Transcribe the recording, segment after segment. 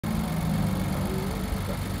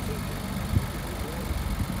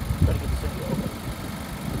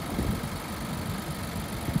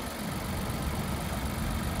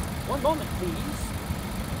One moment, please.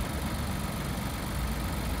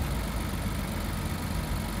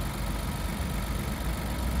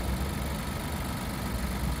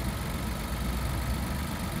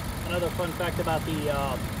 Another fun fact about the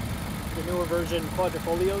newer version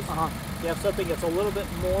Quadrifoglios, you have something that's a little bit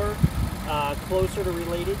more closer to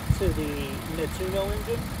related to the Netsuno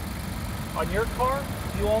engine. On your car,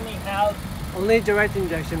 you only have... Only direct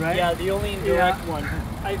injection, right? Yeah, the only indirect one.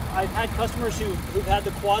 I've had customers who've had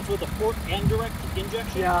the quads with a fork and direct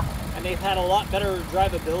injection, and they've had a lot better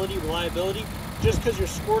drivability, reliability, just because you're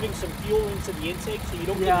squirting some fuel into the intake so you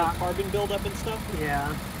don't get any carbon buildup and stuff.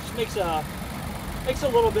 Yeah. Just makes a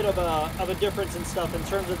little bit of a difference in stuff in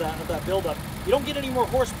terms of that buildup. You don't get any more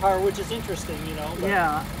horsepower, which is interesting, you know. But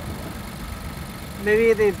yeah.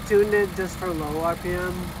 Maybe they've tuned it just for low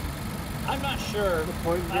RPM. I'm not sure.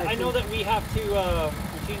 I know that we have to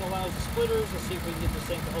machine allows the splitters. Let's see if we can get this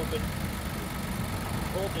thing to open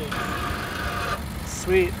voltage.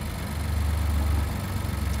 Sweet.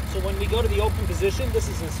 So when we go to the open position, this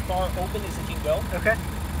is as far open as it can go. Okay.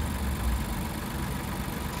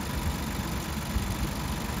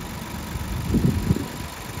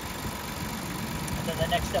 And then the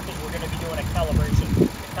next step is we're going to be doing a calibration. The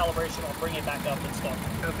calibration will bring it back up and stuff.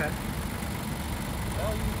 Okay.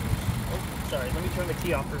 Oh, sorry, let me turn the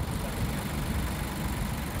key off for a second.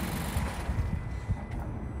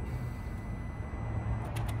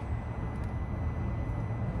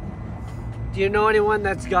 Do you know anyone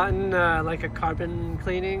that's gotten like a carbon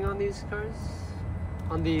cleaning on these cars?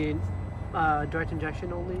 On the direct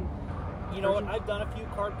injection only? You know what, I've done a few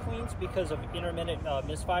carb cleans because of intermittent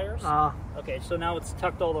misfires. Okay, so now it's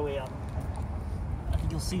tucked all the way up. I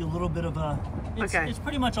think you'll see a little bit of a... It's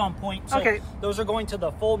pretty much on point. So those are going to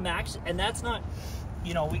the full max, and that's not...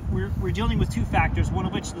 You know, we're dealing with two factors, one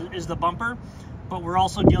of which is the bumper, but we're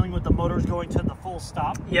also dealing with the motors going to the full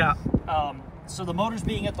stop. Yeah. So the motors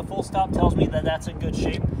being at the full stop tells me that that's in good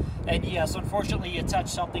shape. And yes, unfortunately, you touch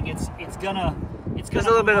something, it's gonna There's a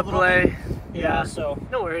little bit of play. Yeah. So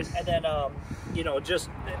no worries. And then you know, just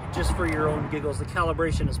for your own giggles, the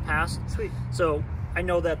calibration is passed. Sweet. So I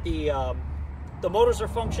know that the motors are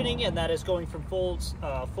functioning, and that is going from full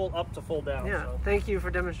up to full down. Yeah. So. Thank you for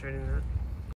demonstrating that.